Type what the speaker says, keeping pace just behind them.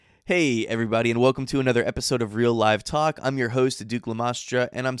Hey, everybody, and welcome to another episode of Real Live Talk. I'm your host, Duke Lamastra,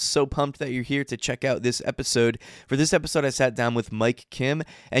 and I'm so pumped that you're here to check out this episode. For this episode, I sat down with Mike Kim,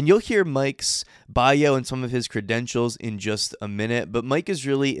 and you'll hear Mike's bio and some of his credentials in just a minute. But Mike is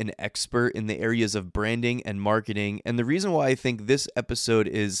really an expert in the areas of branding and marketing, and the reason why I think this episode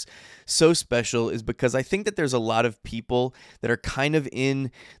is so special is because I think that there's a lot of people that are kind of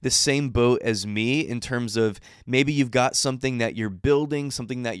in the same boat as me in terms of maybe you've got something that you're building,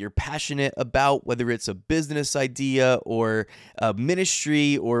 something that you're passionate about, whether it's a business idea or a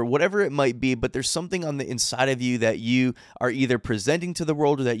ministry or whatever it might be, but there's something on the inside of you that you are either presenting to the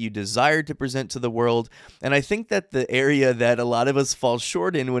world or that you desire to present to the world. And I think that the area that a lot of us fall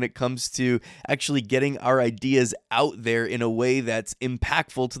short in when it comes to actually getting our ideas out there in a way that's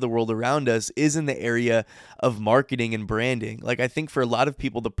impactful to the world around us is in the area of marketing and branding. Like, I think for a lot of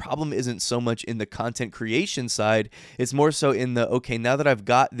people, the problem isn't so much in the content creation side, it's more so in the, okay, now that I've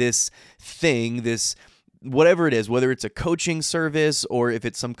got this thing, this whatever it is, whether it's a coaching service or if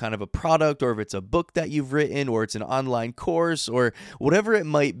it's some kind of a product or if it's a book that you've written or it's an online course or whatever it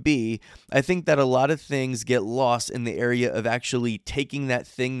might be, I think that a lot of things get lost in the area of actually taking that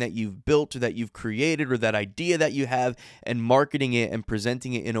thing that you've built or that you've created or that idea that you have and marketing it and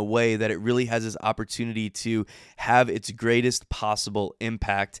presenting it in a way that it really has this opportunity to have its greatest possible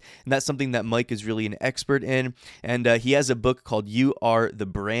impact. And that's something that Mike is really an expert in. And he has a book called You Are the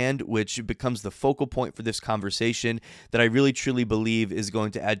Brand, which becomes the focal point for this conversation that I really truly believe is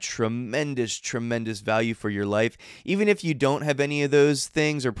going to add tremendous value for your life. Even if you don't have any of those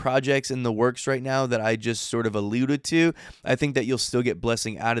things or projects in the works right now that I just sort of alluded to, I think that you'll still get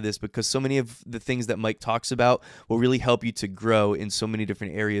blessing out of this because so many of the things that Mike talks about will really help you to grow in so many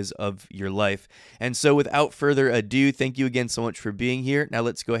different areas of your life. And so without further ado, thank you again so much for being here. Now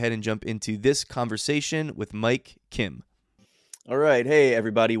let's go ahead and jump into this conversation with Mike Kim. All right. Hey,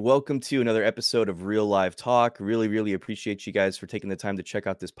 everybody. Welcome to another episode of Real Live Talk. Really appreciate you guys for taking the time to check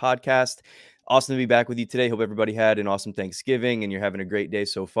out this podcast. Awesome to be back with you today. Hope everybody had an awesome Thanksgiving and you're having a great day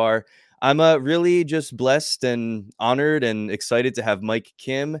so far. I'm really just blessed and honored and excited to have Mike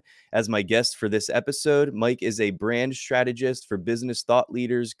Kim as my guest for this episode. Mike is a brand strategist for business thought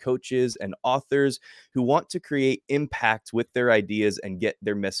leaders, coaches, and authors who want to create impact with their ideas and get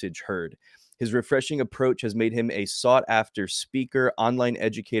their message heard. His refreshing approach has made him a sought-after speaker, online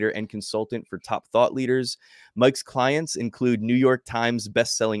educator, and consultant for top thought leaders. Mike's clients include New York Times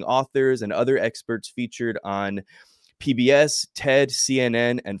bestselling authors and other experts featured on PBS, TED,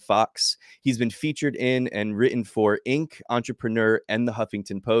 CNN, and Fox. He's been featured in and written for Inc., Entrepreneur, and the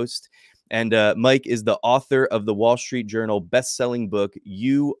Huffington Post. And Mike is the author of the Wall Street Journal best-selling book,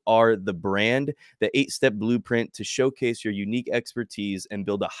 You Are the Brand, the 8-step blueprint to showcase your unique expertise and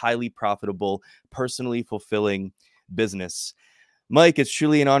build a highly profitable, personally fulfilling business. Mike, it's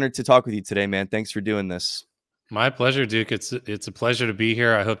truly an honor to talk with you today, man. Thanks for doing this. My pleasure, Duke. It's a pleasure to be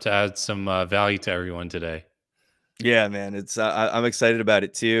here. I hope to add some value to everyone today. Yeah, man. I'm excited about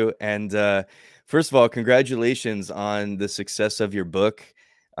it too. And first of all, congratulations on the success of your book.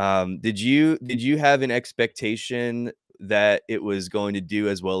 Did you have an expectation that it was going to do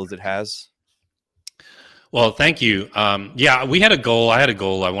as well as it has? Well, thank you. Yeah, we had a goal. I had a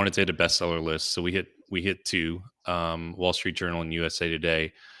goal. I wanted to hit a bestseller list, so we hit two, Wall Street Journal and USA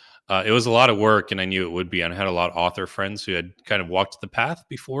Today. It was a lot of work, and I knew it would be. And I had a lot of author friends who had kind of walked the path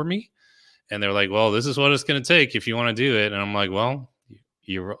before me, and they're like, "Well, this is what it's going to take if you want to do it." And I'm like, "Well,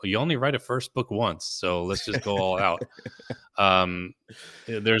 you only write a first book once, so let's just go all out."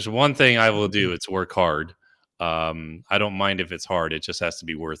 There's one thing I will do. It's work hard. I don't mind if it's hard. It just has to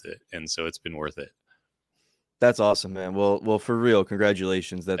be worth it. And so it's been worth it. That's awesome, man. Well, for real,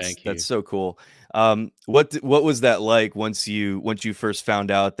 congratulations. That's so cool. What was that like once you first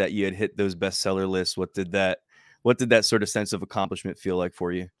found out that you had hit those bestseller lists? What did that sort of sense of accomplishment feel like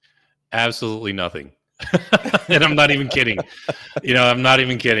for you? Absolutely nothing. And I'm not even kidding. I'm not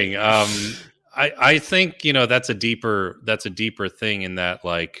even kidding. I think, that's a deeper thing in that,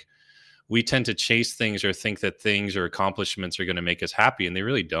 like, we tend to chase things or think that things or accomplishments are going to make us happy, and they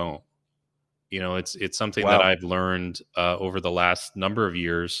really don't. It's something that I've learned over the last number of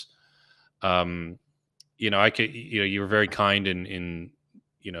years. You were very kind in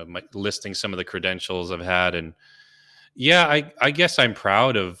listing some of the credentials I've had, and yeah, I guess I'm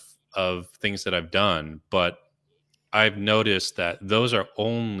proud of things that I've done, but I've noticed that those are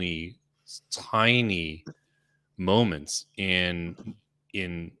only tiny moments in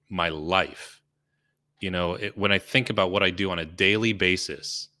my life. When I think about what I do on a daily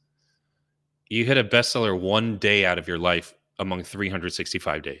basis, you hit a bestseller one day out of your life among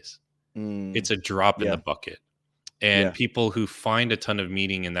 365 days. It's a drop in the bucket. And Yeah. people who find a ton of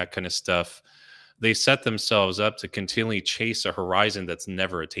meaning in that kind of stuff, they set themselves up to continually chase a horizon that's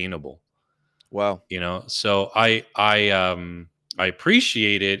never attainable. Wow. So I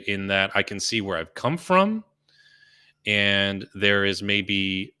appreciate it in that I can see where I've come from, and there is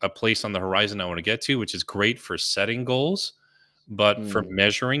maybe a place on the horizon I want to get to, which is great for setting goals. But for Mm.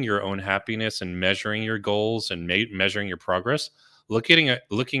 measuring your own happiness and measuring your goals and measuring your progress, looking at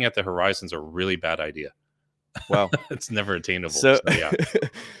the horizon's a really bad idea. Wow. It's never attainable. So, So yeah.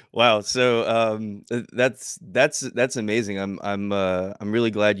 wow. So, that's amazing. I'm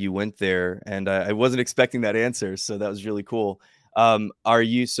really glad you went there, and I wasn't expecting that answer. So that was really cool. Are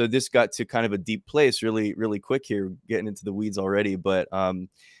you? So this got to kind of a deep place, really, really quick here, getting into the weeds already. But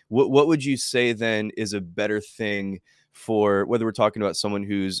what would you say then is a better thing for whether we're talking about someone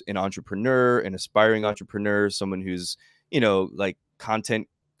who's an entrepreneur, an aspiring entrepreneur, someone who's like content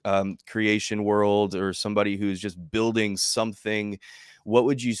creation world, or somebody who's just building something? What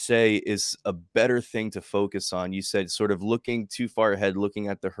would you say is a better thing to focus on? You said sort of looking too far ahead, looking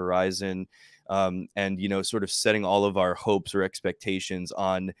at the horizon, and sort of setting all of our hopes or expectations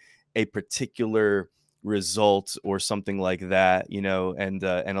on a particular result or something like that, and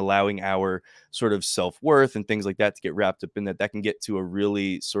allowing our sort of self-worth and things like that to get wrapped up in that can get to a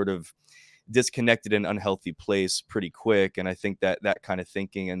really sort of disconnected and unhealthy place pretty quick. And I think that kind of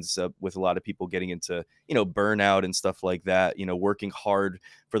thinking ends up with a lot of people getting into burnout and stuff like that, working hard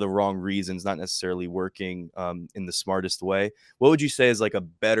for the wrong reasons, not necessarily working in the smartest way. What would you say is like a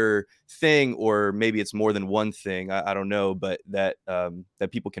better thing, or maybe it's more than one thing, I don't know, but that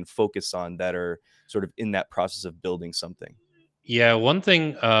people can focus on that are sort of in that process of building something? Yeah, one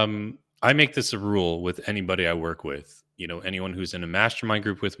thing, I make this a rule with anybody I work with, anyone who's in a mastermind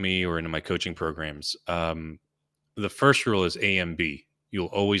group with me or in my coaching programs. The first rule is AMB. You'll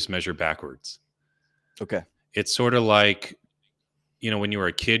always measure backwards. Okay. It's sort of like, when you were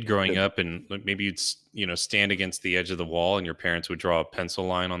a kid growing Good. up and like, maybe you'd, stand against the edge of the wall and your parents would draw a pencil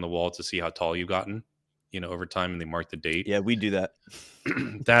line on the wall to see how tall you've gotten, over time, and they mark the date. Yeah, we do that.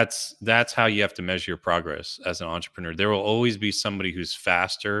 That's how you have to measure your progress as an entrepreneur. There will always be somebody who's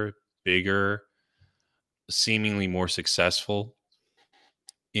faster, bigger, seemingly more successful.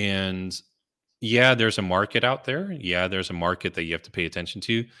 And yeah, there's a market out there. Yeah, there's a market that you have to pay attention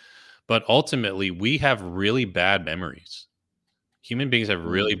to. But ultimately, we have really bad memories. Human beings have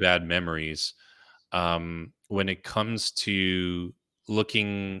really Mm. bad memories when it comes to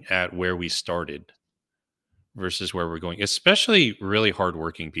looking at where we started versus where we're going, especially really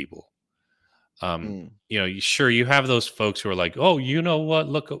hardworking people. Mm. Sure, you have those folks who are like, oh, you know what?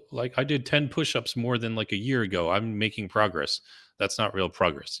 Look, like I did 10 push-ups more than like a year ago. I'm making progress. That's not real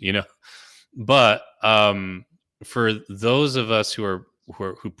progress. But for those of us who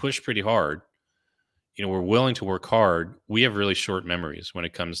push pretty hard, we're willing to work hard. We have really short memories when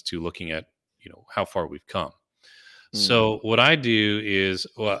it comes to looking at, how far we've come. Mm. So what I do is,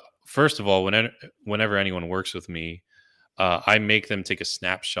 well, first of all, whenever anyone works with me, I make them take a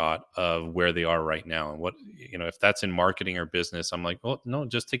snapshot of where they are right now. And what, if that's in marketing or business, I'm like, well, no,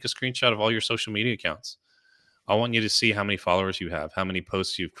 just take a screenshot of all your social media accounts. I want you to see how many followers you have, how many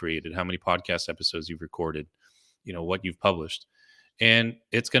posts you've created, how many podcast episodes you've recorded, what you've published. And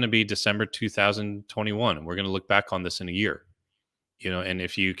it's going to be December 2021. And we're going to look back on this in a year, and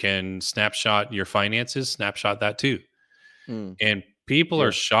if you can snapshot your finances, snapshot that too. Mm. And people are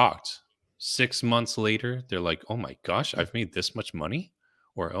Yeah. shocked. 6 months later, they're like, oh my gosh, I've made this much money.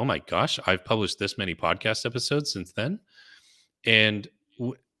 Or, oh my gosh, I've published this many podcast episodes since then. And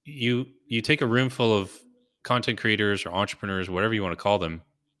you take a room full of content creators or entrepreneurs, whatever you want to call them,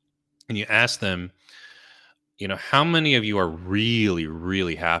 and you ask them, how many of you are really,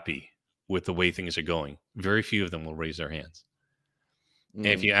 really happy with the way things are going? Very few of them will raise their hands. And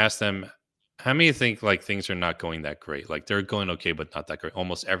if Mm. you ask them, how many think like things are not going that great? Like they're going okay, but not that great.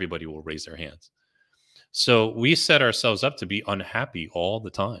 Almost everybody will raise their hands. So we set ourselves up to be unhappy all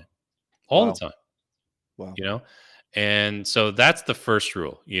the Wow. time, Wow. you know? And so that's the first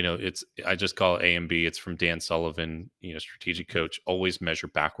rule. I just call it A and B. It's from Dan Sullivan, strategic coach. Always measure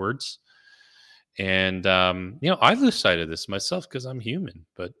backwards. And I lose sight of this myself because I'm human.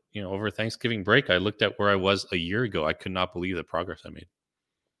 But over Thanksgiving break, I looked at where I was a year ago. I could not believe the progress I made.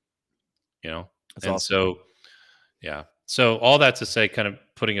 You know, That's and awesome. so yeah. So all that to say, kind of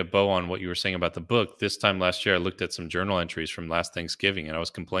putting a bow on what you were saying about the book. This time last year, I looked at some journal entries from last Thanksgiving, and I was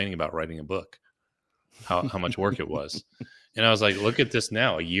complaining about writing a book, how much work it was, and I was like, look at this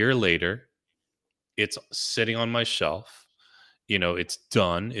now. A year later, it's sitting on my shelf. It's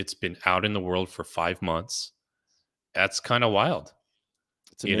done. It's been out in the world for 5 months. That's kind of wild.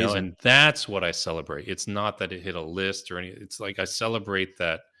 It's amazing. And that's what I celebrate. It's not that it hit a list or any, it's like I celebrate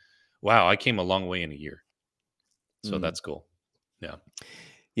that, wow, I came a long way in a year. So Mm. that's cool. Yeah.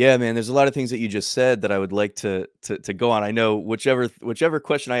 Yeah, man, there's a lot of things that you just said that I would like to go on. I know whichever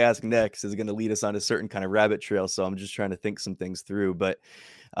question I ask next is going to lead us on a certain kind of rabbit trail, so I'm just trying to think some things through. But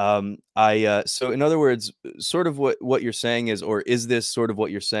I so in other words, sort of what you're saying is, or is this sort of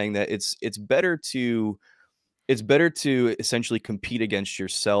what you're saying, that it's better to essentially compete against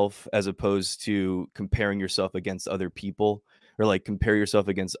yourself as opposed to comparing yourself against other people, or like compare yourself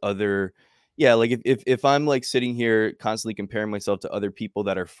against other, yeah, like if I'm like sitting here constantly comparing myself to other people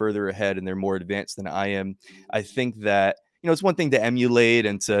that are further ahead and they're more advanced than I am, I think that, it's one thing to emulate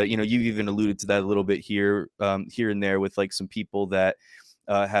and to, you've even alluded to that a little bit here, here and there with like some people that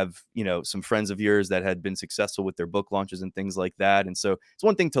have, some friends of yours that had been successful with their book launches and things like that. And so it's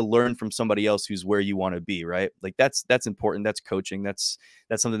one thing to learn from somebody else who's where you want to be, right? Like that's important. That's coaching. That's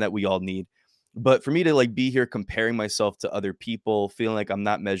something that we all need. But for me to like be here comparing myself to other people, feeling like I'm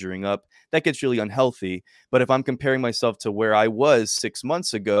not measuring up, that gets really unhealthy. But if I'm comparing myself to where I was 6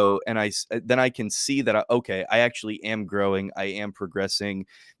 months ago, and then I can see that okay, I actually am growing, I am progressing.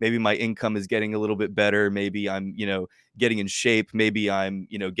 Maybe my income is getting a little bit better. Maybe I'm, getting in shape. Maybe I'm,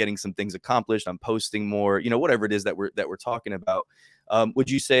 getting some things accomplished. I'm posting more. Whatever it is that we're talking about. Would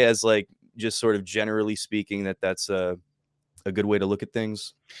you say, as like just sort of generally speaking, that's a good way to look at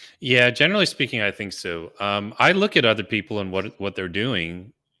things? Yeah, generally speaking, I think so. I look at other people and what they're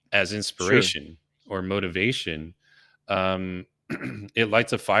doing as Sure. inspiration or motivation. Um, it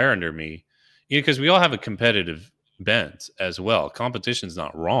lights a fire under me, because we all have a competitive bent as well. Competition's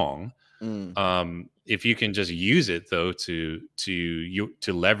not wrong. Mm, If you can just use it though to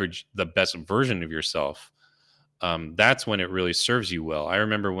leverage the best version of yourself, that's when it really serves you well. I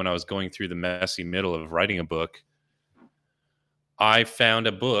remember when I was going through the messy middle of writing a book, I found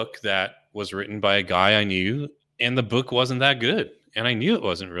a book that was written by a guy I knew, and the book wasn't that good. And I knew it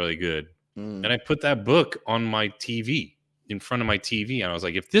wasn't really good. And mm. I put that book on my TV, in front of my TV. And I was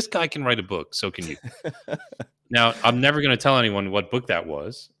like, if this guy can write a book, so can you. Now, I'm never going to tell anyone what book that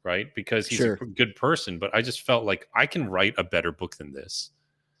was, right? Because he's a Sure. good person. But I just felt like I can write a better book than this.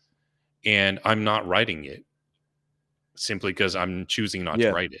 And I'm not writing it simply because I'm choosing not to Yeah.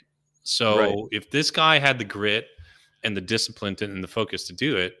 write it. Right. So if this guy had the grit and the discipline and the focus to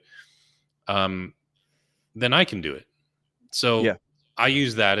do it, um, then I can do it. So Yeah. I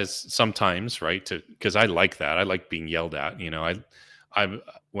use that as sometimes, right, to because I like that. I like being yelled at. I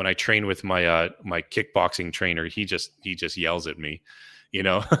when I train with my kickboxing trainer, he just yells at me. You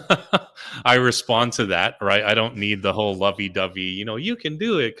know, I respond to that, right? I don't need the whole lovey dovey, you can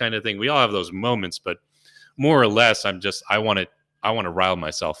do it kind of thing. We all have those moments, but more or less, I want to rile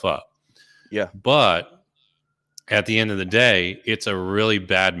myself up. Yeah. But at the end of the day, it's a really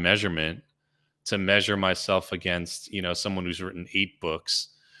bad measurement to measure myself against, someone who's written 8 books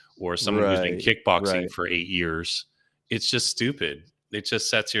or someone who's been Right. kickboxing Right. for 8 years. It's just stupid. It just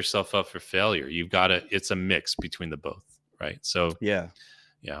sets yourself up for failure. It's a mix between the both. Right. So, Yeah.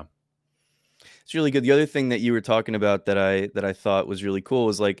 yeah. It's really good. The other thing that you were talking about that I thought was really cool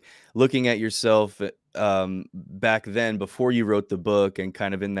was like looking at yourself back then before you wrote the book and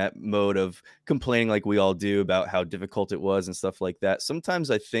kind of in that mode of complaining like we all do about how difficult it was and stuff like that.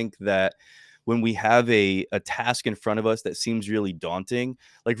 Sometimes I think that when we have a task in front of us that seems really daunting,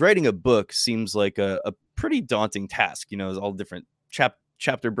 like writing a book seems like a pretty daunting task, there's all different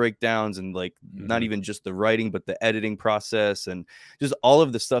chapter breakdowns and like not Hmm. even just the writing but the editing process and just all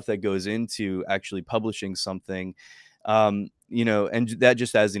of the stuff that goes into actually publishing something. And that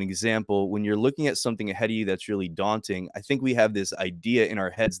just as an example, when you're looking at something ahead of you that's really daunting, I think we have this idea in our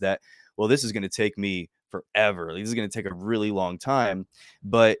heads that, well, this is going to take me forever, like, this is going to take a really long time.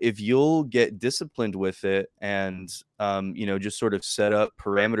 But if you'll get disciplined with it and just sort of set up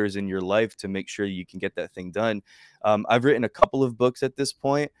parameters in your life to make sure you can get that thing done. I've written a couple of books at this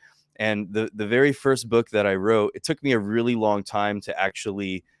point, and the very first book that I wrote, it took me a really long time to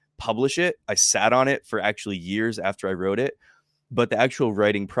actually publish it. I sat on it for actually years after I wrote it. But the actual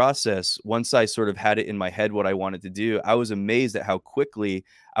writing process, once I sort of had it in my head what I wanted to do, I was amazed at how quickly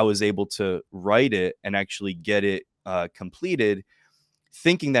I was able to write it and actually get it completed,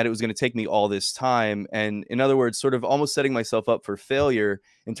 thinking that it was going to take me all this time. And in other words, sort of almost setting myself up for failure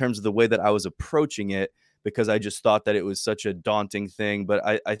in terms of the way that I was approaching it, because I just thought that it was such a daunting thing.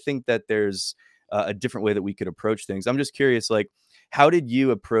 But I think that there's a different way that we could approach things. I'm just curious, like, how did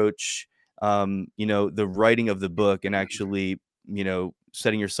you approach, the writing of the book and actually,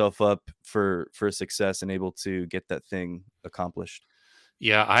 setting yourself up for success and able to get that thing accomplished?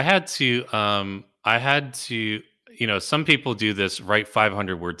 Yeah. I had to, some people do this, write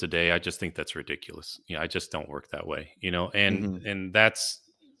 500 words a day. I just think that's ridiculous. I just don't work that way, and Hmm. that's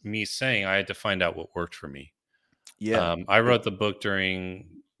me saying I had to find out what worked for me. Yeah. I Yeah. wrote the book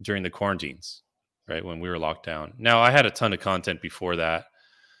during the quarantines, right, when we were locked down. Now, I had a ton of content before that,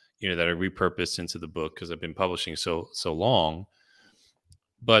 that I repurposed into the book because I've been publishing so long.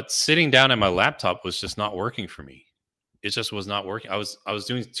 But sitting down at my laptop was just not working for me. It just was not working. I was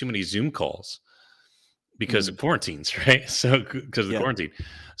doing too many Zoom calls because Mm. of quarantines, right? So because of the Yeah. quarantine.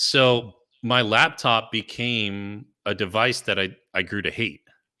 So my laptop became a device that I grew to hate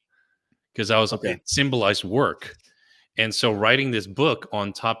because Okay. it symbolized work. And so writing this book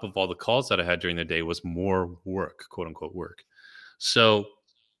on top of all the calls that I had during the day was more work, quote unquote work. So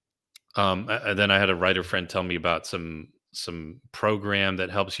then I had a writer friend tell me about some program that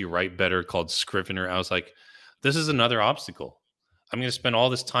helps you write better called Scrivener. I was like, this is another obstacle. I'm going to spend all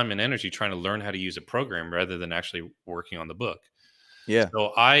this time and energy trying to learn how to use a program rather than actually working on the book. Yeah.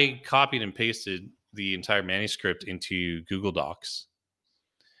 So I copied and pasted the entire manuscript into Google Docs,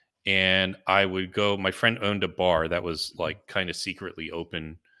 and I would go. My friend owned a bar that was like kind of secretly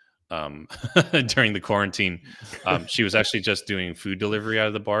open um, during the quarantine. She was actually just doing food delivery out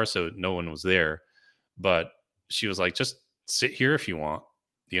of the bar, so no one was there. But she was like, "Just sit here if you want.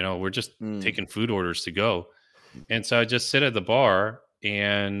 We're just Mm. taking food orders to go." And so I just sit at the bar,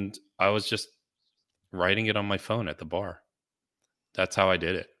 and I was just writing it on my phone at the bar. That's how I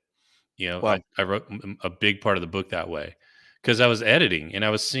did it. Wow. I wrote a big part of the book that way because I was editing and I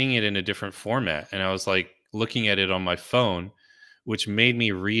was seeing it in a different format. And I was like looking at it on my phone, which made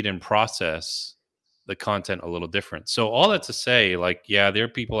me read and process the content a little different. So, all that to say, like, yeah, there are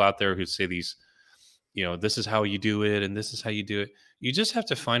people out there who say these, this is how you do it and this is how you do it. You just have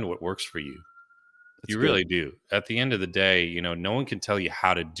to find what works for you. That's You good. really do. At the end of the day, no one can tell you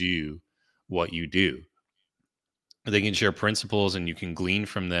how to do what you do. They can share principles and you can glean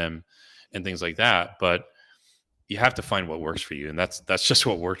from them and things like that, but you have to find what works for you, and that's just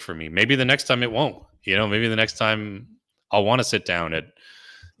what worked for me. Maybe the next time it won't. Maybe the next time I'll want to sit down at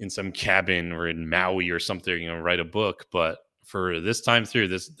in some cabin or in Maui or something, write a book, but for this time through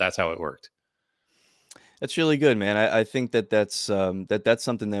this, that's how it worked. That's really good, man. I think that that's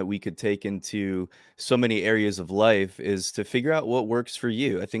something that we could take into so many areas of life is to figure out what works for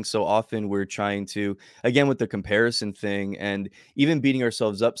you. I think so often we're trying to, again, with the comparison thing and even beating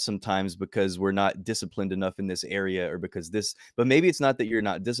ourselves up sometimes because we're not disciplined enough in this area or because this, but maybe it's not that you're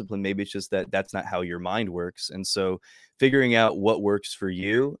not disciplined. Maybe it's just that that's not how your mind works. And so figuring out what works for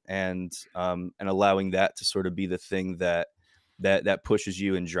you and allowing that to sort of be the thing that pushes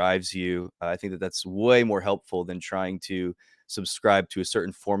you and drives you. I think that that's way more helpful than trying to subscribe to a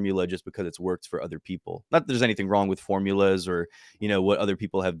certain formula just because it's worked for other people. Not that there's anything wrong with formulas or what other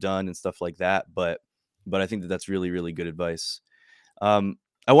people have done and stuff like that, but I think that that's really really good advice. Um,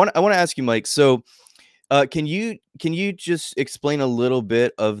 I want to ask you, Mike. So, can you just explain a little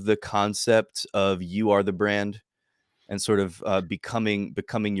bit of the concept of you are the brand and sort of becoming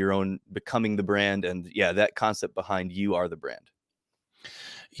your own, becoming the brand, and yeah, that concept behind you are the brand.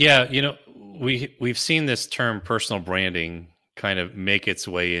 Yeah, we've seen this term personal branding kind of make its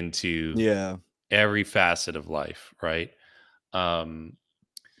way into Yeah. every facet of life, right? Um,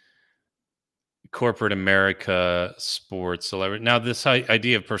 Corporate America, sports, celebrity. Now, this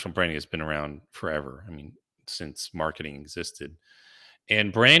idea of personal branding has been around forever. I mean, since marketing existed.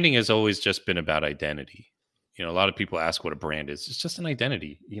 And branding has always just been about identity. A lot of people ask what a brand is. It's just an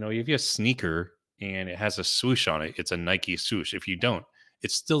identity. If you have a sneaker and it has a swoosh on it, it's a Nike swoosh. If you don't,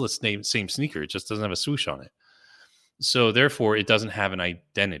 it's still the same sneaker. It just doesn't have a swoosh on it. So therefore, it doesn't have an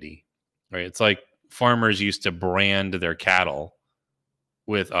identity, right? It's like farmers used to brand their cattle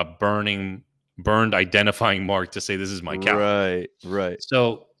with a burned identifying mark to say this is my cow. Right, right.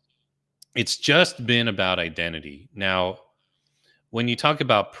 So it's just been about identity. Now, when you talk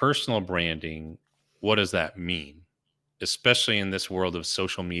about personal branding, what does that mean? Especially in this world of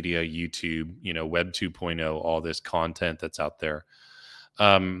social media, YouTube, Web 2.0, all this content that's out there.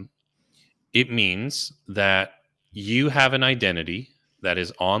 Um, it means that you have an identity that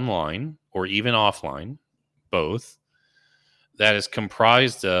is online or even offline, both, that is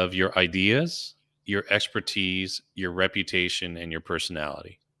comprised of your ideas, your expertise, your reputation, and your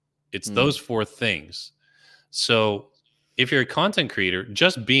personality. It's Mm, those four things. So if you're a content creator,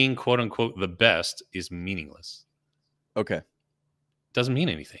 just being quote unquote the best is meaningless. okay. Doesn't mean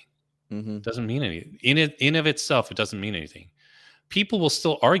anything. Mhm. Doesn't mean anything. In of itself, it doesn't mean anything. People will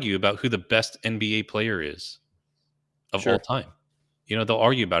still argue about who the best NBA player is of all Sure. time. They'll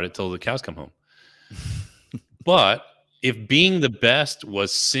argue about it till the cows come home. But If being the best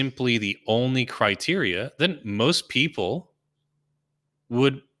was simply the only criteria, then most people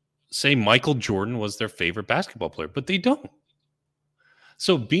would say Michael Jordan was their favorite basketball player, but they don't.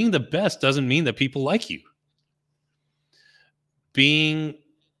 So being the best doesn't mean that people like you. Being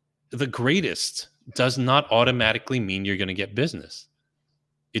the greatest does not automatically mean you're going to get business.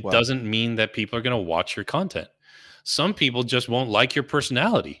 It Wow. doesn't mean that people are going to watch your content. Some people just won't like your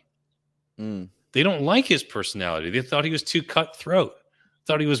personality. Mm. They don't like his personality. They thought he was too cutthroat,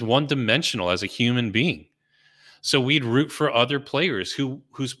 thought he was one dimensional as a human being. So we'd root for other players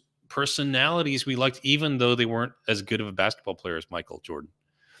whose personalities we liked, even though they weren't as good of a basketball player as Michael Jordan.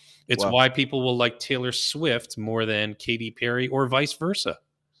 It's Wow. why people will like Taylor Swift more than Katy Perry or vice versa.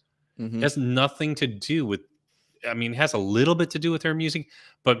 It Mm-hmm. has nothing to do with, I mean, it has a little bit to do with their music,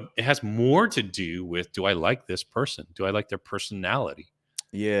 but it has more to do with, do I like this person? Do I like their personality?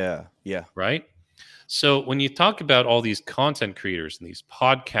 Yeah. Yeah. Right? So when you talk about all these content creators and these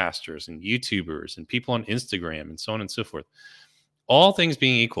podcasters and YouTubers and people on Instagram and so on and so forth, all things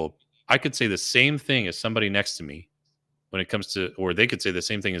being equal, I could say the same thing as somebody next to me when it comes to, or they could say the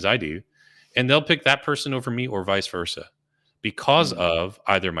same thing as I do, and they'll pick that person over me or vice versa because Mm. of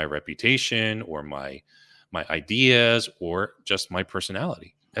either my reputation or my ideas or just my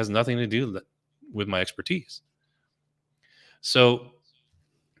personality. It has nothing to do with my expertise. So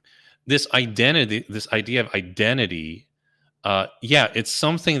this idea of identity, yeah, it's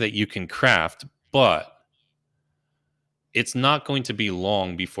something that you can craft, but it's not going to be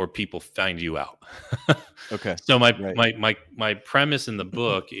long before people find you out. Okay. So Right. my premise in the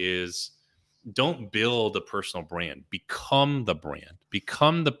book is, don't build a personal brand, become the brand,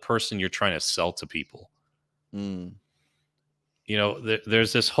 become the person you're trying to sell to people. Mm. You know,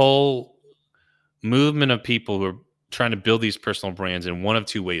 there's this whole movement of people who are trying to build these personal brands in one of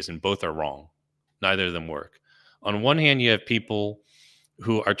two ways, and both are wrong. Neither of them work. On one hand, you have people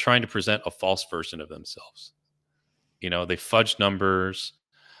who are trying to present a false version of themselves. You know, they fudge numbers.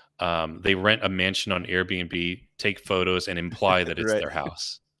 They rent a mansion on Airbnb, take photos, and imply that it's Right. their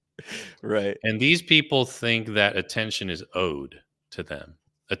house. Right. And these people think that attention is owed to them.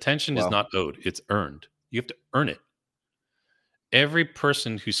 Attention is Wow. not owed, it's earned. You have to earn it. Every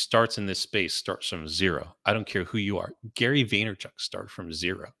person who starts in this space starts from zero. I don't care who you are. Gary Vaynerchuk started from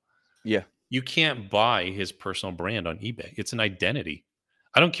zero. Yeah. You can't buy his personal brand on eBay. It's an identity.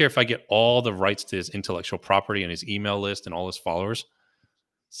 I don't care if I get all the rights to his intellectual property and his email list and all his followers.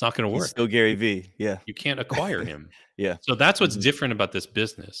 It's not going to He's work. still Gary V. Yeah. You can't acquire him. Yeah. So that's what's Mhm. different about this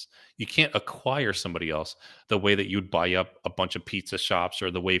business. You can't acquire somebody else the way that you'd buy up a bunch of pizza shops or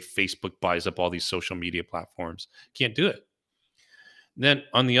the way Facebook buys up all these social media platforms. Can't do it. Then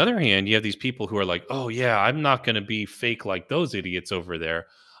on the other hand, you have these people who are like, oh, yeah, I'm not going to be fake like those idiots over there.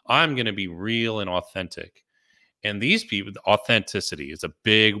 I'm going to be real and authentic. And these people, authenticity is a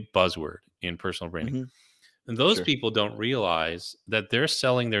big buzzword in personal branding. Mhm. And those Sure. people don't realize that they're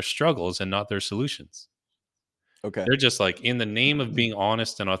selling their struggles and not their solutions. Okay. They're just like, in the name of being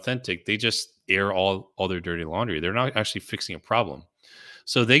honest and authentic, they just air all their dirty laundry. They're not actually fixing a problem.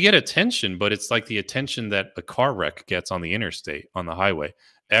 So they get attention, but it's like the attention that a car wreck gets on the interstate, on the highway.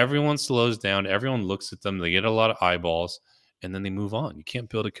 Everyone slows down, everyone looks at them, they get a lot of eyeballs, and then they move on. You can't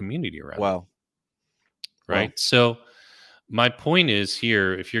build a community around them, Wow. Wow. right? So my point is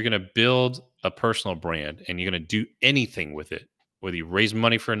here, if you're going to build a personal brand and you're going to do anything with it, whether you raise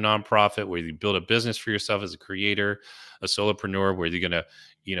money for a nonprofit, whether you build a business for yourself as a creator, a solopreneur, whether you're going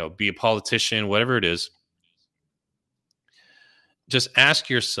to, be a politician, whatever it is, just ask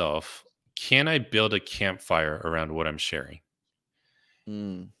yourself, can I build a campfire around what I'm sharing?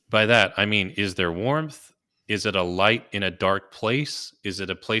 Mm. By that, I mean, is there warmth? Is it a light in a dark place? Is it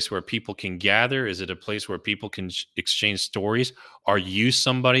a place where people can gather? Is it a place where people can exchange stories? Are you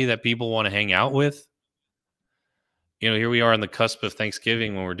somebody that people want to hang out with? Here we are on the cusp of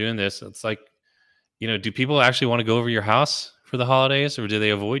Thanksgiving when we're doing this. It's like, do people actually want to go over your house for the holidays, or do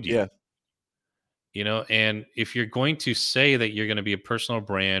they avoid you? Yeah. And if you're going to say that you're going to be a personal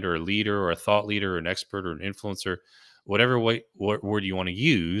brand or a leader or a thought leader or an expert or an influencer, whatever what word you want to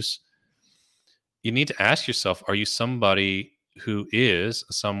use, you need to ask yourself, are you somebody who is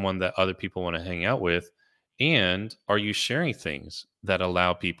someone that other people want to hang out with? And are you sharing things that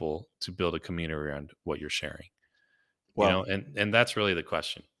allow people to build a community around what you're sharing? Wow. And that's really the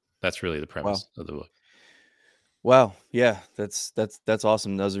question. That's really the Wow. premise of the book. Wow. Yeah. That's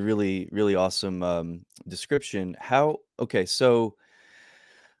awesome. That was a really, really awesome description. Okay, so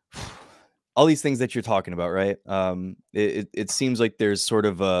all these things that you're talking about, right? It seems like there's sort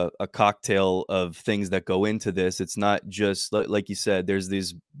of a cocktail of things that go into this. It's not just like you said, there's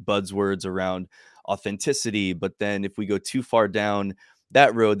these buzzwords around authenticity. But then if we go too far down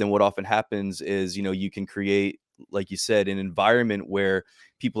that road, then what often happens is, you can create, like you said, an environment where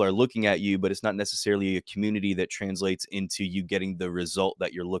people are looking at you, but it's not necessarily a community that translates into you getting the result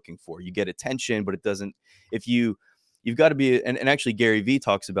that you're looking for. You get attention, but it doesn't, if you've got to be, and actually Gary Vee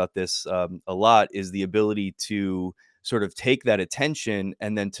talks about this a lot, is the ability to sort of take that attention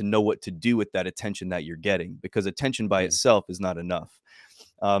and then to know what to do with that attention that you're getting, because attention by itself is not enough.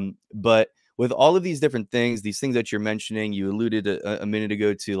 But with all of these different things, these things that you're mentioning, you alluded a minute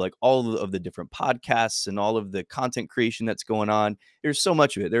ago to, like, all of the different podcasts and all of the content creation that's going on. There's so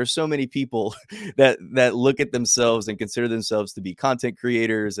much of it. There are so many people that look at themselves and consider themselves to be content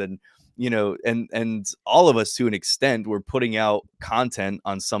creators, and and all of us, to an extent, we're putting out content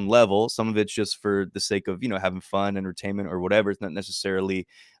on some level. Some of it's just for the sake of having fun, entertainment, or whatever. It's not necessarily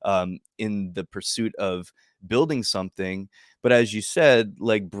in the pursuit of building something. But as you said,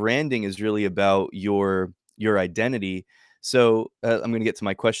 like, branding is really about your identity. So I'm going to get to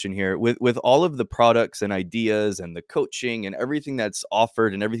my question here. With all of the products and ideas and the coaching and everything that's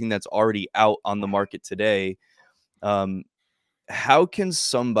offered and everything that's already out on the market today, um, how can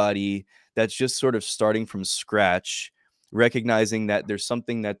somebody that's just sort of starting from scratch, recognizing that there's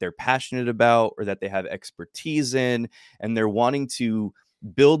something that they're passionate about or that they have expertise in, and they're wanting to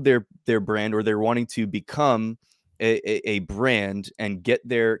build their brand, or they're wanting to become a brand and get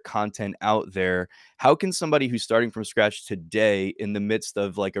their content out there, how can somebody who's starting from scratch today, in the midst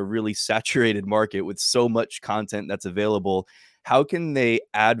of like a really saturated market with so much content that's available, how can they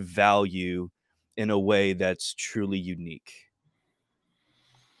add value in a way that's truly unique?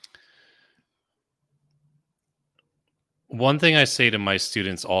 One thing I say to my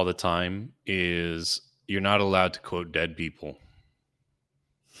students all the time is you're not allowed to quote dead people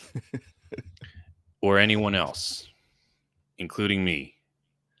or anyone else, including me,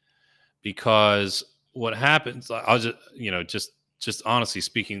 because what happens, I'll just honestly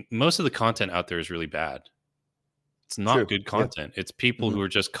speaking, most of the content out there is really bad. It's not True. good Yeah. content. It's people Mhm. who are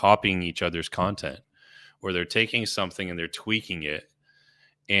just copying each other's content, or they're taking something and they're tweaking it.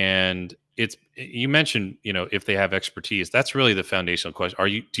 And you mentioned, if they have expertise, that's really the foundational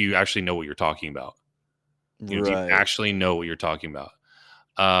question. Do you actually know what you're talking about? Do you Right. actually know what you're talking about?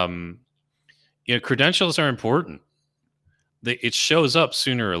 Um, credentials are important. It shows up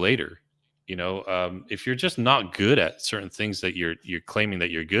sooner or later. If you're just not good at certain things that you're claiming that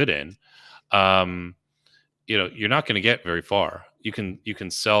you're good in, um, you're not going to get very far. You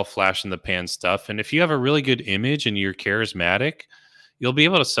can sell flash in the pan stuff, and if you have a really good image and you're charismatic, you'll be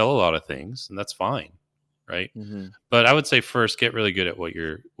able to sell a lot of things, and that's fine, right? Mhm. But I would say first, get really good at what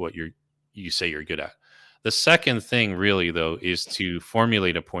you say you're good at. The second thing, really, though, is to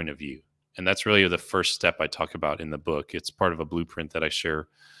formulate a point of view, and that's really the first step I talk about in the book. It's part of a blueprint that I share,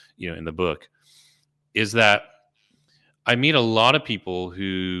 in the book. Is that I meet a lot of people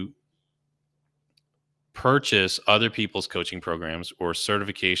who purchase other people's coaching programs or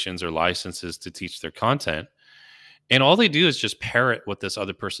certifications or licenses to teach their content, and all they do is just parrot what this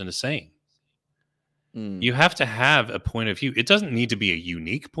other person is saying. Mm. You have to have a point of view. It doesn't need to be a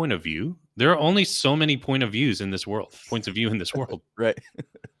unique point of view. There are only so many points of view in this world. Right.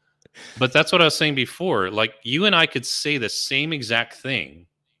 But that's what I was saying before. Like, you and I could say the same exact thing,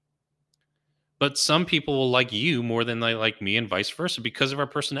 but some people will like you more than they like me, and vice versa, because of our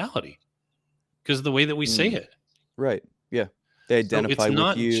personality, because of the way that we say Mm. it. Right. Yeah. They So it's identify with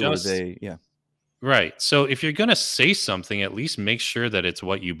not you, or just yeah. right. So if you're going to say something, at least make sure that it's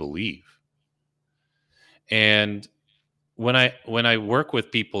what you believe. And when I work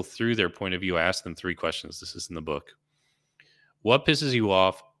with people through their point of view, I ask them three questions. This is in the book. What pisses you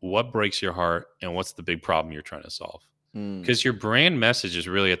off? What breaks your heart? And what's the big problem you're trying to solve? Mm. Because your brand message is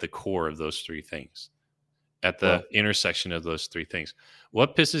really at the core of those three things, at the Well, intersection of those three things.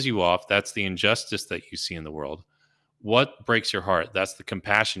 What pisses you off? That's the injustice that you see in the world. What breaks your heart? That's the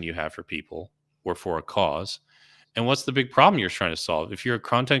compassion you have for people or for a cause. And what's the big problem you're trying to solve? If you're a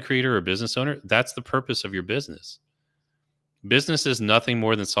content creator or a business owner, that's the purpose of your business. Business is nothing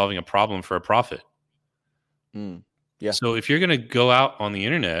more than solving a problem for a profit. mm. Yeah. So if you're going to go out on the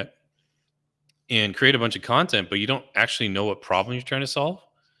internet and create a bunch of content, but you don't actually know what problem you're trying to solve,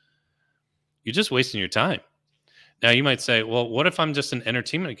 you're just wasting your time. Now, you might say, well, what if I'm just an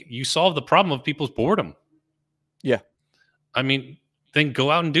entertainment? You solve the problem of people's boredom. Yeah. I mean, then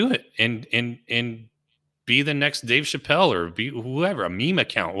go out and do it, and be the next Dave Chappelle, or be whoever, a meme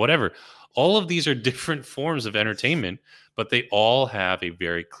account, whatever. All of these are different forms of entertainment, but they all have a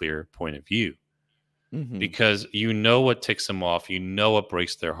very clear point of view, Mhm. because you know what ticks them off, you know what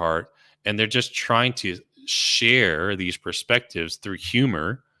breaks their heart, and they're just trying to share these perspectives through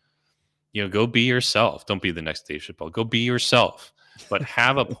humor Go be yourself. Don't be the next Dave Chappelle. Go be yourself, but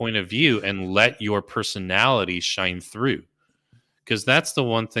have a point of view and let your personality shine through. Because that's the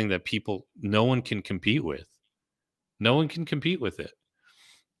one thing that no one can compete with. No one can compete with it.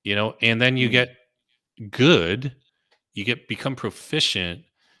 And then you get good, become proficient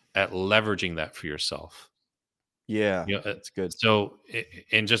at leveraging that for yourself. Yeah, that's good. So,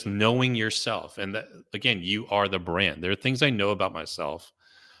 and just knowing yourself, and that, again, you are the brand. There are things I know about myself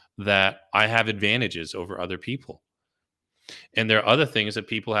that I have advantages over other people. And there are other things that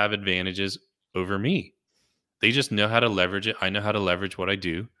people have advantages over me. They just know how to leverage it. I know how to leverage what I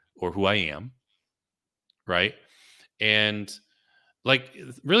do or who I am. Right. And like,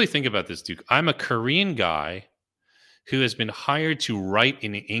 really think about this, Duke. I'm a Korean guy who has been hired to write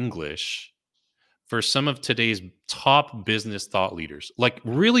in English for some of today's top business thought leaders. Like,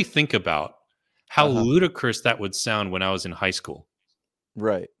 really think about how ludicrous that would sound when I was in high school.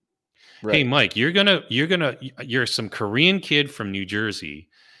 Right. Hey, Mike, you're some Korean kid from New Jersey,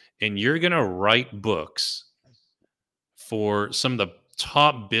 and you're gonna write books for some of the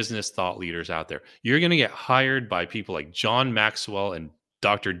top business thought leaders out there. You're gonna get hired by people like John Maxwell and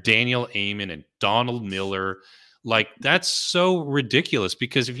Dr. Daniel Amen and Donald Miller. Like, that's so ridiculous,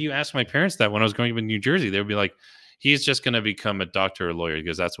 because if you ask my parents that when I was growing up in New Jersey, they would be like, he's just going to become a doctor or lawyer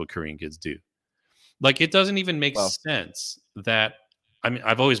because that's what Korean kids do. Like, it doesn't even make sense that, I mean,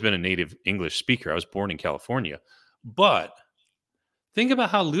 I've always been a native English speaker. I was born in California, but think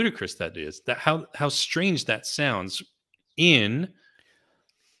about how ludicrous that is, that how strange that sounds in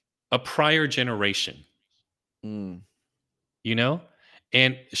a prior generation, And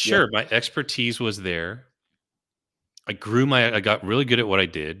sure, my expertise was there. I got really good at what I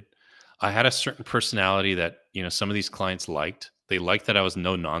did. I had a certain personality that, some of these clients liked. They liked that I was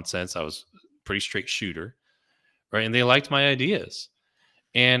no nonsense. I was pretty straight shooter, right? And they liked my ideas.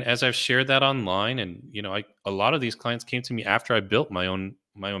 And as I've shared that online, and a lot of these clients came to me after I built my own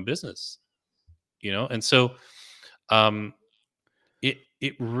business, and so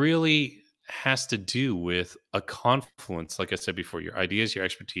it really has to do with a confluence, like I said before, your ideas, your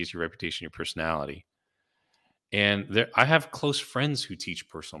expertise, your reputation, your personality. And I have close friends who teach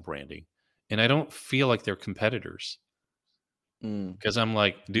personal branding, and I don't feel like they're competitors, because I'm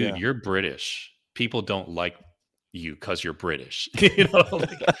like, dude, you're British. People don't like you because you're British.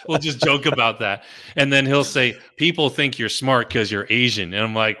 We'll just joke about that. And then he'll say, people think you're smart because you're Asian. And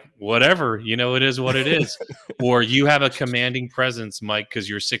I'm like, whatever, it is what it is. Or you have a commanding presence, Mike, because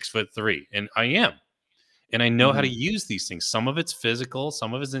you're 6'3", and I am. And I know how to use these things. Some of it's physical,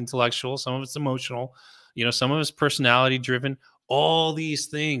 some of it's intellectual, some of it's emotional, some of it's personality driven. All these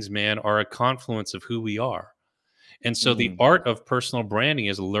things, man, are a confluence of who we are. And so the art of personal branding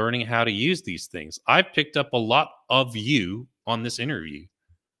is learning how to use these things. I've picked up a lot of you on this interview.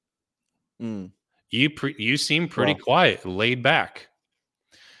 You seem pretty quiet, laid back.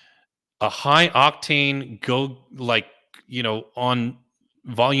 A high octane go, like, on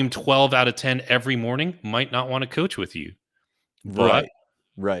volume 12 out of 10 every morning might not want to coach with you. But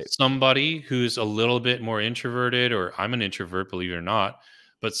somebody who's a little bit more introverted, or I'm an introvert, believe it or not,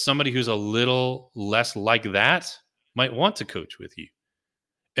 but somebody who's a little less like that might want to coach with you.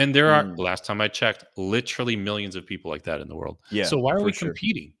 And there are, last time I checked, literally millions of people like that in the world. So why are we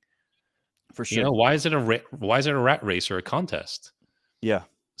competing? For sure. Why is it a rat race or a contest? Yeah.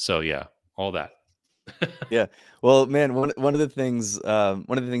 So all that. Yeah. Well, man, one of the things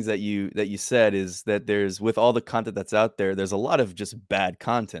that you said is that there's, with all the content that's out there, there's a lot of just bad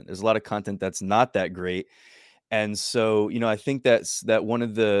content. There's a lot of content that's not that great. And so, I think that one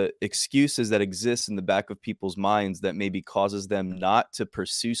of the excuses that exists in the back of people's minds that maybe causes them not to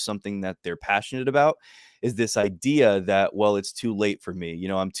pursue something that they're passionate about is this idea that, well, it's too late for me.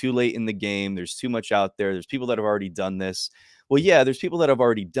 I'm too late in the game. There's too much out there. There's people that have already done this. Well, yeah, there's people that have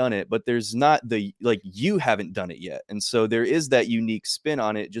already done it, but there's not you haven't done it yet. And so there is that unique spin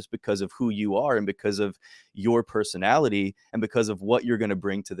on it just because of who you are and because of your personality and because of what you're going to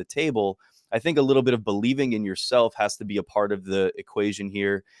bring to the table. I think a little bit of believing in yourself has to be a part of the equation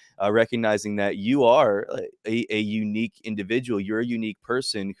here, recognizing that you are a unique individual. You're a unique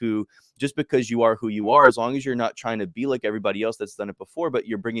person who, just because you are who you are, as long as you're not trying to be like everybody else that's done it before, but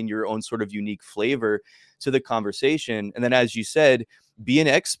you're bringing your own sort of unique flavor to the conversation. And then, as you said, be an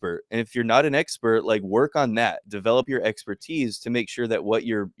expert. And if you're not an expert, like, work on that, develop your expertise to make sure that what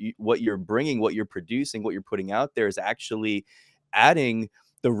you're bringing, what you're producing, what you're putting out there is actually adding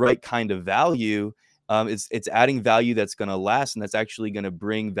the right kind of value. It's adding value that's going to last, and that's actually going to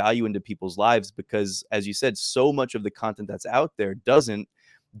bring value into people's lives, because, as you said, so much of the content that's out there doesn't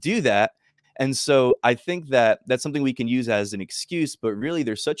do that. And so I think that that's something we can use as an excuse, but really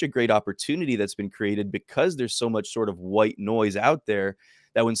there's such a great opportunity that's been created because there's so much sort of white noise out there,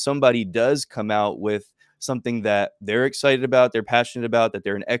 that when somebody does come out with something that they're excited about, they're passionate about, that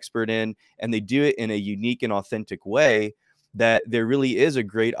they're an expert in, and they do it in a unique and authentic way, that there really is a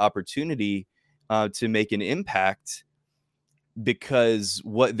great opportunity to make an impact, because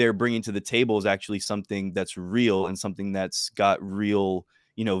what they're bringing to the table is actually something that's real and something that's got real,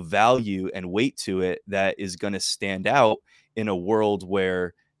 value and weight to it, that is going to stand out in a world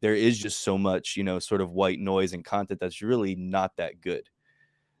where there is just so much, sort of white noise and content that's really not that good.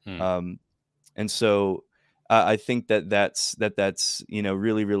 Hmm. And so I think that's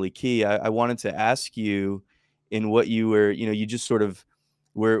really, really key. I wanted to ask you, in what you were, you just sort of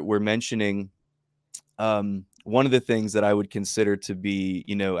were mentioning, one of the things that I would consider to be,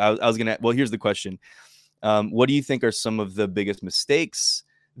 I was gonna, well, here's the question. What do you think are some of the biggest mistakes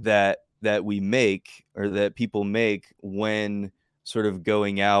that we make, or that people make, when sort of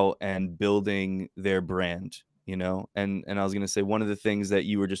going out and building their brand? And I was going to say, one of the things that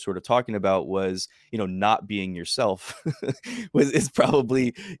you were just sort of talking about was, not being yourself is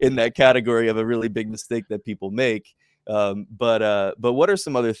probably in that category of a really big mistake that people make. But what are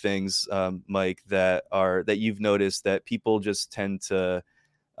some other things, Mike, that you've noticed that people just tend to,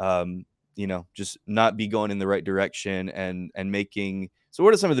 just not be going in the right direction, and making? So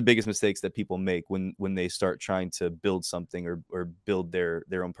what are some of the biggest mistakes that people make when they start trying to build something, or build their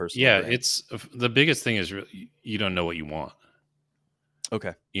own personal Yeah, brand? it's the biggest thing is really, you don't know what you want.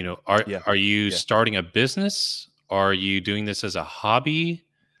 Okay. Are Yeah. are you Yeah. starting a business? Are you doing this as a hobby?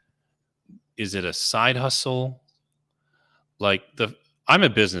 Is it a side hustle? Like I'm a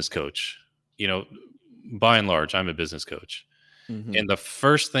business coach. You know, by and large, I'm a business coach. Hmm. And the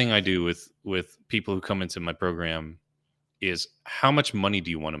first thing I do with people who come into my program is, how much money do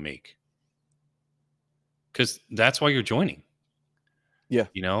you want to make? Because that's why you're joining. Yeah.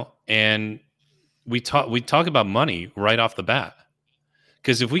 And we talk about money right off the bat.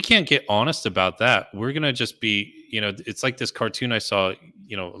 Because if we can't get honest about that, we're gonna just be, it's like this cartoon I saw, a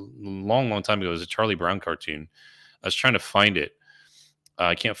long, long time ago. It was a Charlie Brown cartoon. I was trying to find it.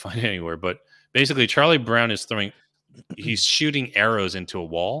 I can't find it anywhere. But basically, Charlie Brown is he's shooting arrows into a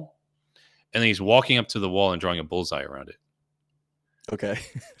wall, and then he's walking up to the wall and drawing a bullseye around it. Okay.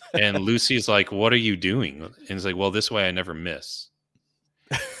 And Lucy's like, "What are you doing?" And he's like, "Well, this way I never miss."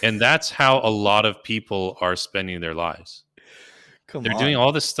 And that's how a lot of people are spending their lives. Come They're doing on.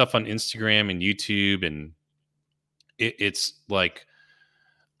 all this stuff on Instagram and YouTube, and it's like,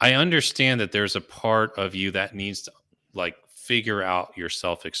 I understand that there's a part of you that needs to, like, figure out your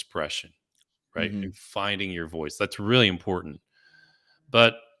self expression, right? Hmm. And finding your voice. That's really important.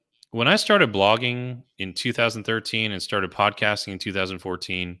 But when I started blogging in 2013 and started podcasting in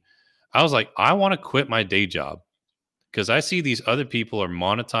 2014, I was like, I want to quit my day job, because I see these other people are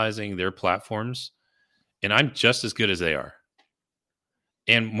monetizing their platforms, and I'm just as good as they are.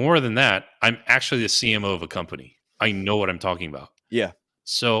 And more than that, I'm actually the CMO of a company. I know what I'm talking about. Yeah.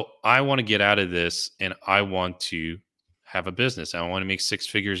 So I want to get out of this, and I want to have a business. I want to make six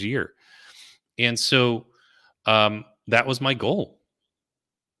figures a year. And so that was my goal.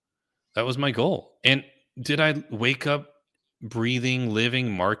 That was my goal. And did I wake up breathing,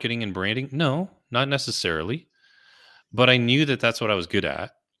 living, marketing, and branding? No, not necessarily. But I knew that that's what I was good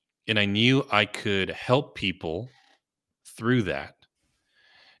at. And I knew I could help people through that.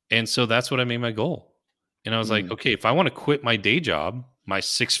 And so that's what I made my goal. And I was like, Mm. okay, if I want to quit my day job, my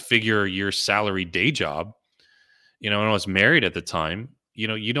six-figure a year salary day job, and I was married at the time,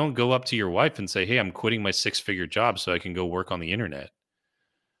 you don't go up to your wife and say, "Hey, I'm quitting my six-figure job so I can go work on the internet."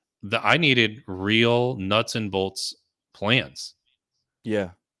 I needed real nuts and bolts plans.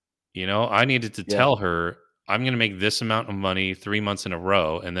 Yeah. I needed to Yeah. tell her, I'm going to make this amount of money 3 months in a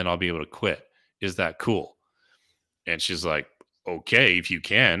row, and then I'll be able to quit. Is that cool? And she's like, okay, if you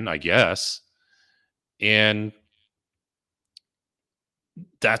can, I guess. And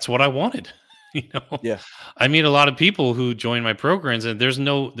that's what I wanted. you know, Yeah. I meet a lot of people who join my programs, and there's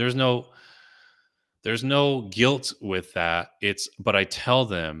no guilt with that. But I tell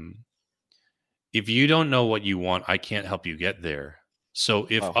them, if you don't know what you want, I can't help you get there. So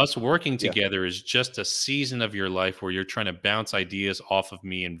if Wow. us working Yeah. together is just a season of your life where you're trying to bounce ideas off of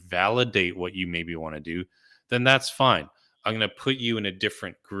me and validate what you maybe want to do, then that's fine. I'm going to put you in a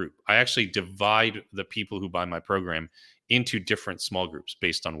different group. I actually divide the people who buy my program into different small groups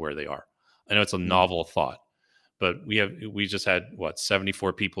based on where they are. I know it's a Mm. novel thought, but we just had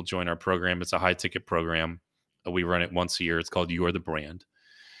 74 people join our program. It's a high ticket program. We run it once a year. It's called You Are the Brand.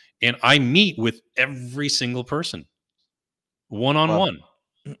 And I meet with every single person one on Wow. one.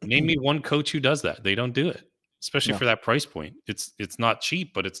 Name me one coach who does that. They don't do it, especially No. for that price point. It's not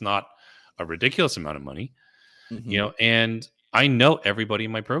cheap, but it's not a ridiculous amount of money, Hmm. and I know everybody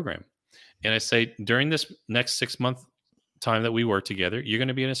in my program. And I say, during this next 6 month time that we work together, you're going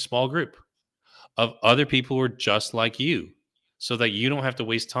to be in a small group of other people who are just like you, so that you don't have to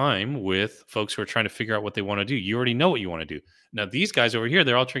waste time with folks who are trying to figure out what they want to do. You already know what you want to do. Now, these guys over here,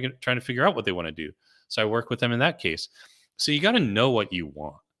 they're all trying to figure out what they want to do. So I work with them in that case. So you got to know what you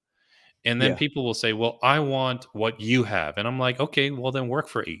want. And then Yeah. people will say, well, I want what you have. And I'm like, okay, well, then work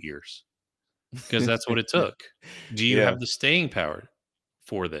for 8 years, because that's what it Yeah. took. Do you Yeah. have the staying power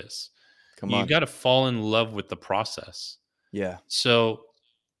for this? Come You on. got to fall in love with the process. Yeah. So,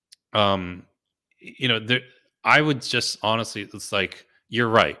 um, there, I would just honestly, it's like, you're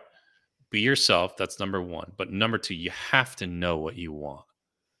right. Be yourself. That's number one. But number two, you have to know what you want.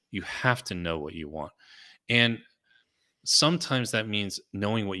 You have to know what you want. And sometimes that means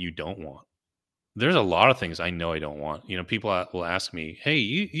knowing what you don't want. There's a lot of things I know I don't want. People will ask me, "Hey,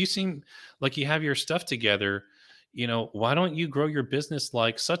 you seem like you have your stuff together. Why don't you grow your business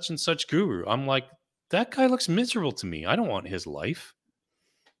like such and such guru?" I'm like, that guy looks miserable to me. I don't want his life.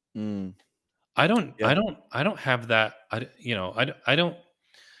 Mm. I don't. I Yeah. don't. I don't have that. I don't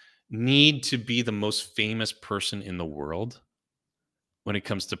need to be the most famous person in the world when it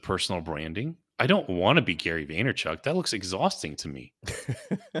comes to personal branding. I don't want to be Gary Vaynerchuk. That looks exhausting to me.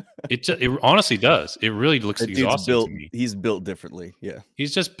 It honestly does. It really looks That dude's exhausting to built. me. He's built differently. Yeah.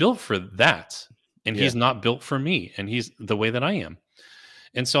 He's just built for that. And Yeah. he's not built for me. And he's the way that I am.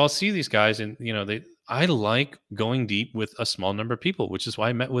 And so I'll see these guys, and I like going deep with a small number of people, which is why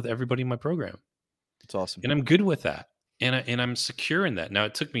I met with everybody in my program. It's awesome. And I'm good with that. And I'm secure in that. Now,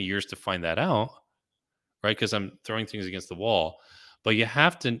 it took me years to find that out, right? Because I'm throwing things against the wall. But you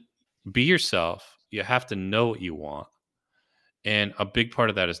have to be yourself. You have to know what you want. And a big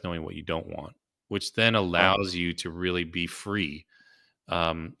part of that is knowing what you don't want, which then Wow. allows you to really be free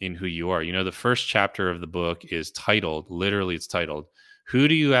in who you are. The first chapter of the book is titled, literally, it's titled, "Who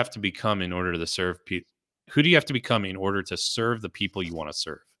do you have to become in order to serve people? Who do you have to become in order to serve the people you want to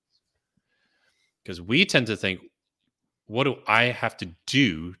serve?" Because we tend to think, what do I have to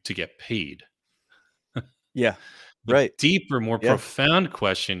do to get paid? Yeah. The Right. deeper, more Yeah. profound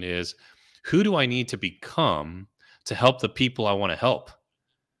question is, who do I need to become to help the people I want to help? Come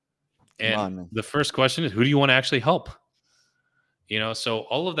And on, man. the first question is, who do you want to actually help? So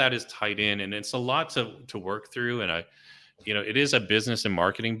all of that is tied in, and it's a lot to work through. And it is a business and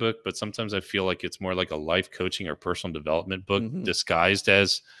marketing book, but sometimes I feel like it's more like a life coaching or personal development book Hmm. disguised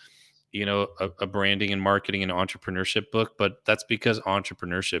as, a branding and marketing and entrepreneurship book. But that's because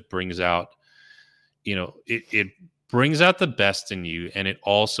entrepreneurship brings out, it brings out the best in you, and it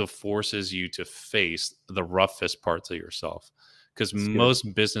also forces you to face the roughest parts of yourself, because It's good.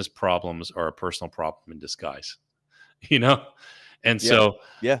 most business problems are a personal problem in disguise. you know and Yeah. so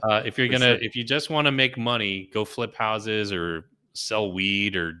Yeah. For sure. if you just want to make money, go flip houses or sell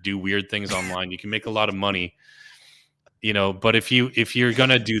weed or do weird things online. You can make a lot of money, but if you're going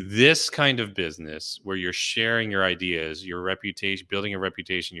to do this kind of business where you're sharing your ideas, your reputation, building a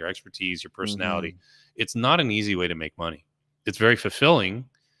reputation, your expertise, your Hmm. personality, it's not an easy way to make money. It's very fulfilling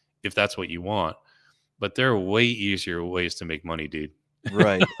if that's what you want, but there are way easier ways to make money, dude.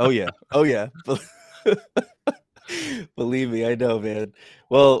 Right. Oh yeah. Oh yeah. Believe me, I know, man.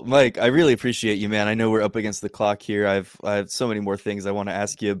 Well, Mike, I really appreciate you, man. I know we're up against the clock here. I have so many more things I want to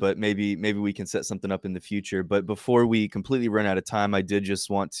ask you, but maybe we can set something up in the future. But before we completely run out of time, I did just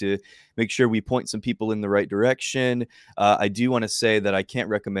want to make sure we point some people in the right direction. I do want to say that I can't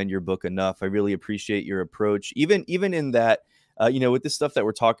recommend your book enough. I really appreciate your approach, even in that. With this stuff that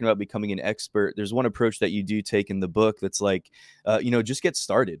we're talking about becoming an expert, there's one approach that you do take in the book that's like, just get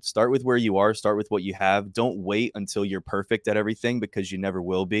started. Start with where you are, start with what you have. Don't wait until you're perfect at everything, because you never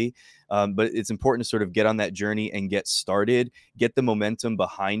will be. But it's important to sort of get on that journey and get started, get the momentum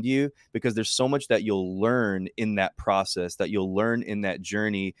behind you, because there's so much that you'll learn in that process, that you'll learn in that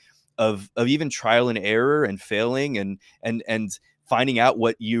journey of even trial and error and failing and finding out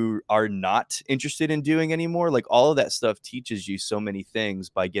what you are not interested in doing anymore. Like, all of that stuff teaches you so many things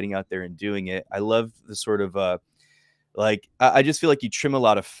by getting out there and doing it. I love the sort of I just feel like you trim a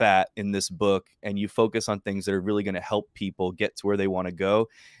lot of fat in this book, and you focus on things that are really going to help people get to where they want to go.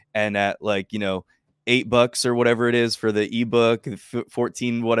 And at $8 or whatever it is for the ebook,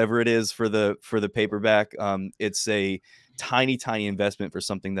 14 whatever it is for the paperback, it's a tiny investment for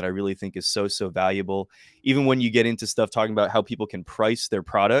something that I really think is so valuable. Even when you get into stuff talking about how people can price their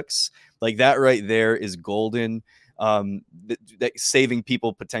products, like that right there is golden. that saving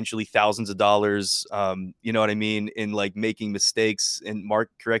people potentially thousands of dollars, you know what I mean, in like making mistakes and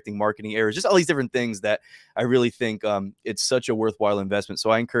correcting marketing errors, just all these different things that I really think it's such a worthwhile investment.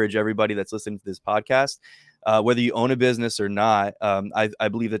 So I encourage everybody that's listening to this podcast, whether you own a business or not, I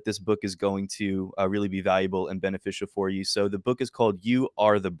believe that this book is going to really be valuable and beneficial for you. So the book is called You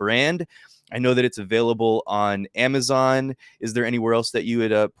Are the Brand. I know that it's available on Amazon. Is there anywhere else that you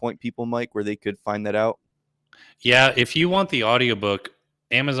would point people, Mike, where they could find that out? Yeah, if you want the audiobook,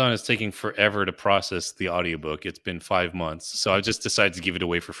 Amazon is taking forever to process the audiobook. It's been 5 months. So I just decided to give it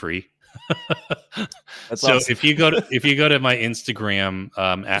away for free. That's so awesome. if you go to my Instagram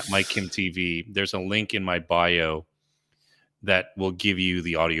at Mike Kim TV, there's a link in my bio that will give you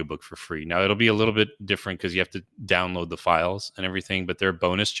the audiobook for free. Now it'll be a little bit different because you have to download the files and everything, but there are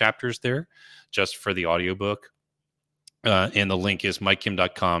bonus chapters there just for the audiobook. And the link is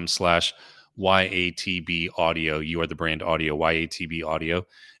mikekim.com/YATB audio. You Are the Brand audio, YATB audio.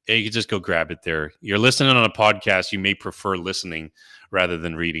 And you can just go grab it there. You're listening on a podcast. You may prefer listening rather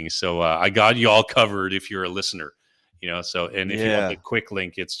than reading. So I got you all covered if you're a listener, so, and if you want the quick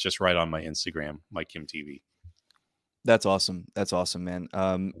link, it's just right on my Instagram, Mike Kim TV. That's awesome. That's awesome, man.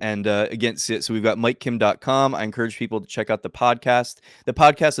 And again, so we've got MikeKim.com. I encourage people to check out the podcast. The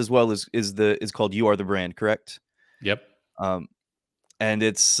podcast as well is called You Are the Brand, correct? Yep. And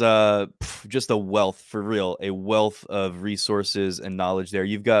it's just a wealth, for real, a wealth of resources and knowledge there.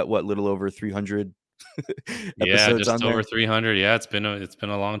 You've got what, little over 300 episodes just on over there? 300. Yeah, it's been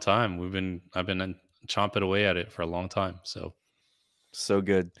a long time. I've been chomping away at it for a long time. So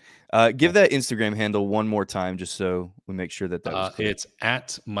good. Give that Instagram handle one more time, just so we make sure that was clear. It's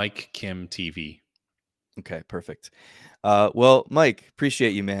at Mike Kim TV. Okay, perfect. Well, Mike,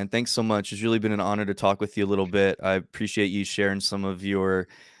 appreciate you, man. Thanks so much. It's really been an honor to talk with you a little bit. I appreciate you sharing some of your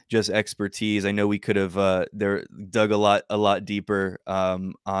just expertise. I know we could have dug a lot deeper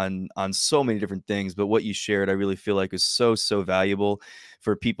on so many different things, but what you shared, I really feel like is so valuable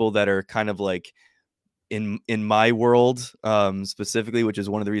for people that are kind of like in my world, specifically, which is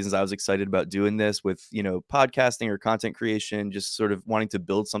one of the reasons I was excited about doing this with, podcasting or content creation, just sort of wanting to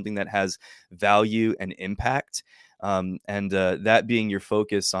build something that has value and impact. And that being your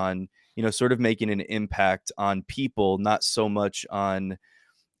focus on, sort of making an impact on people, not so much on,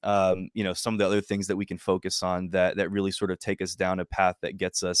 some of the other things that we can focus on that really sort of take us down a path that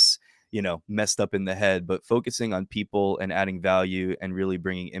gets us, messed up in the head, but focusing on people and adding value and really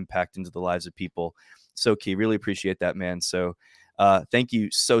bringing impact into the lives of people. So key. Really appreciate that, man. So thank you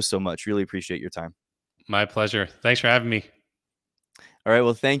so much. Really appreciate your time. My pleasure. Thanks for having me. All right.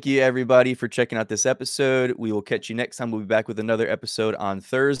 Well, thank you everybody for checking out this episode. We will catch you next time. We'll be back with another episode on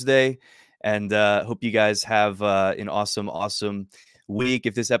Thursday, and hope you guys have an awesome week.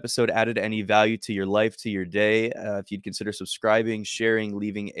 If this episode added any value to your life, to your day, if you'd consider subscribing, sharing,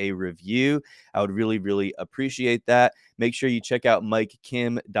 leaving a review, I would really appreciate that. Make sure you check out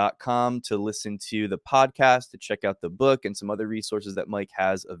MikeKim.com to listen to the podcast, to check out the book and some other resources that Mike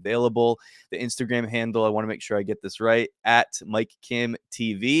has available. The Instagram handle, I want to make sure I get this right, at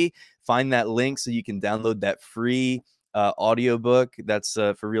MikeKimTV. Find that link so you can download that free audiobook. That's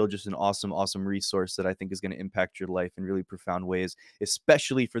for real just an awesome resource that I think is going to impact your life in really profound ways,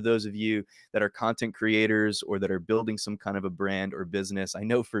 especially for those of you that are content creators or that are building some kind of a brand or business. I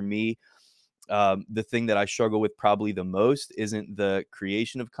know for me, the thing that I struggle with probably the most isn't the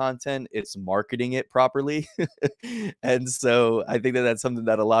creation of content, it's marketing it properly. And so I think that that's something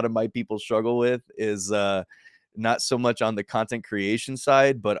that a lot of my people struggle with, is not so much on the content creation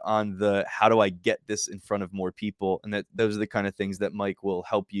side, but on the how do I get this in front of more people? And those are the kind of things that Mike will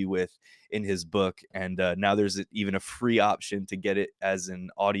help you with in his book. And now there's even a free option to get it as an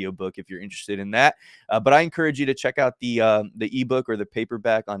audiobook if you're interested in that. But I encourage you to check out the ebook or the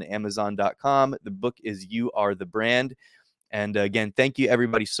paperback on Amazon.com. The book is You Are the Brand. And again, thank you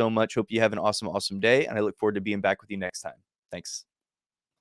everybody so much. Hope you have an awesome day. And I look forward to being back with you next time. Thanks.